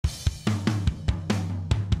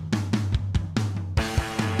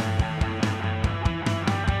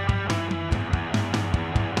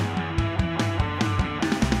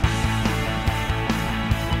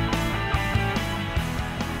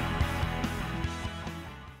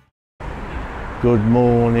Good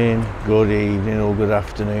morning, good evening or good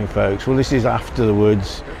afternoon folks. Well, this is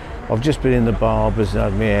afterwards. I've just been in the barbers and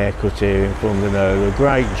had my hair cut here in Fuengirola.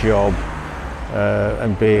 Great job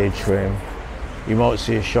and beard trim. You might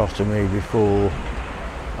see a shot of me before.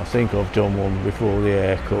 I think I've done one before the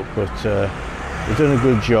haircut, but they've done a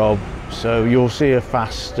good job. So you'll see a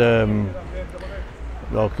fast, I'll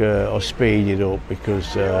speed it up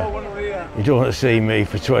because you don't want to see me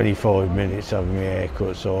for 25 minutes having my hair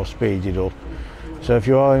cut, so I'll speed it up. So if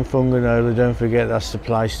you are in Fuengirola, don't forget that's the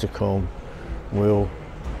place to come. We'll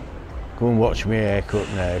go and watch my haircut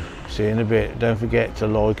now. See you in a bit. Don't forget to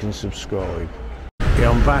like and subscribe.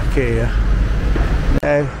 Yeah, I'm back here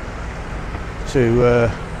now to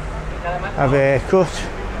have a haircut.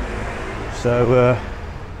 So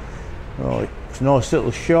right, it's a nice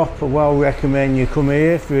little shop. I well recommend you come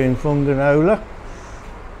here if you're in Fuengirola.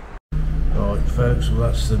 Right folks, well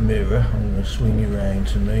that's the mirror. I'm going to swing you around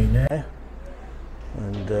to me now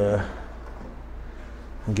and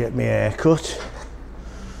get my hair cut.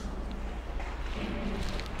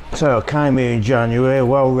 So I came here in January. I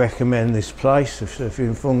well recommend this place if you're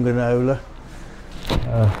in Fuengirola.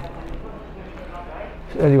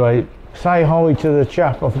 Anyway, say hi to the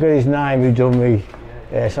chap, I forget his name, who done me.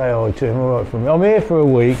 Yeah, say hi to him, alright for me. I'm here for a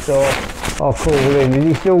week, so I'll call in. Is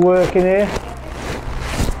he still working here?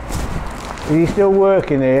 Is he still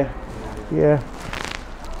working here? Yeah.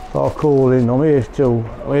 I'll call in. I'm here for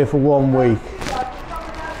 1 week.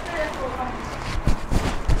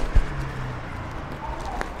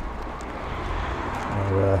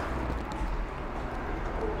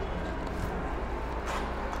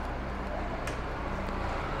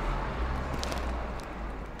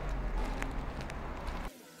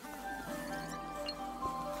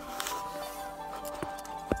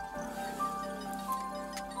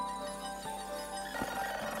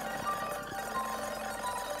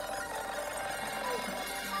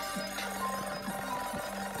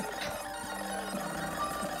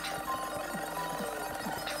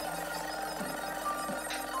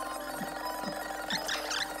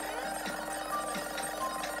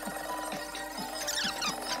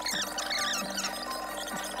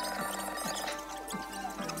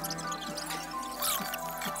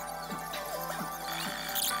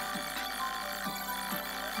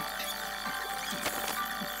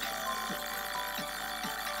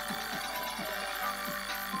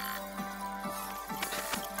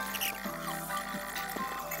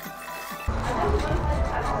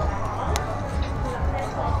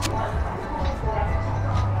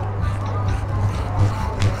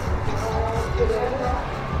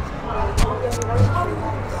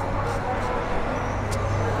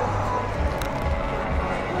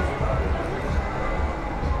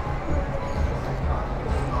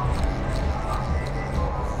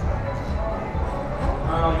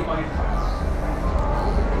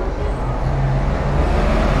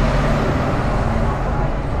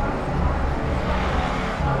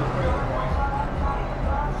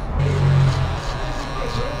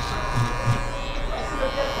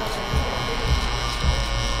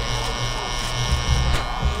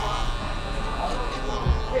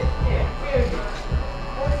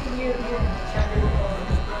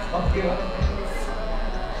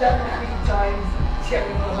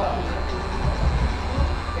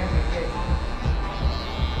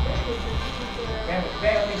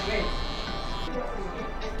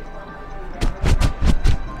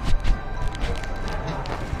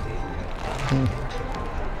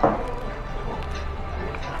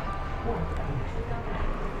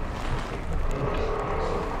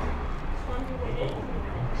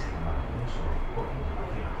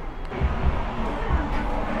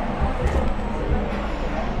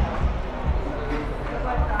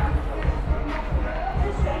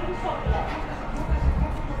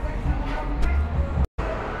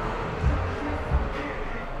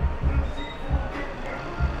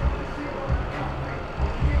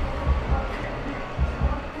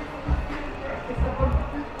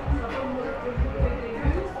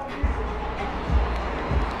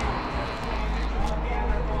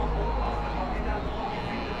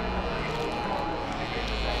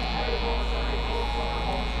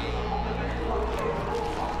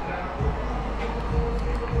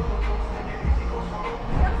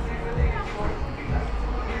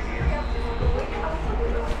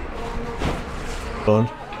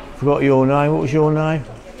 Forgot your name. What was your name?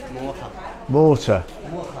 Mortar.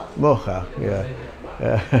 Mocha. Yeah.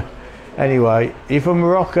 Anyway, are you from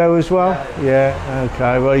Morocco as well? Yeah.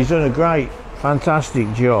 Okay. Well, he's done a great,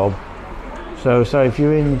 fantastic job. So if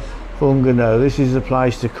you're in Fuengirola, this is the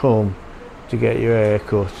place to come to get your hair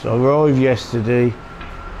cut. I arrived yesterday.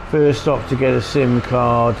 First stop to get a SIM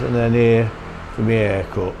card, and then here for my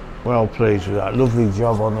haircut. Well pleased with that. Lovely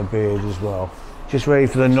job on the beard as well. Just ready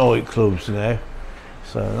for the nightclubs now.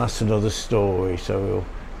 So that's another story, so we'll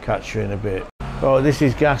catch you in a bit. Right, this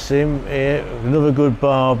is Gassim here, another good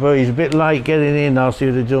barber. He's a bit late getting in, else he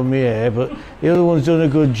would have done my hair, but the other one's done a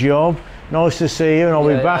good job. Nice to see you, and I'll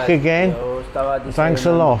be back again. Thanks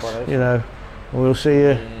a lot, you know. We'll see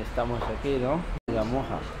you. Estamos aquí, ¿no? La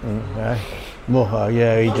moja. Okay. Moja,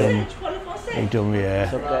 yeah, he done my hair.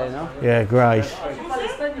 It's okay, no? Yeah, great.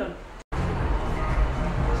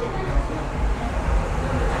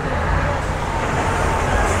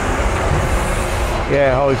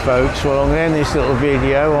 Yeah, hi folks, well I'm going to end this little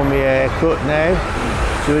video on my haircut now.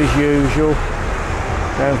 So as usual,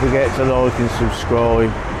 don't forget to like and subscribe.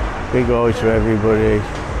 Big hi to everybody.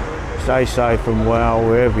 Stay safe and well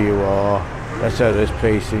wherever you are. Let's hope there's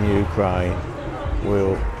peace in Ukraine.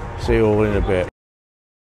 We'll see you all in a bit.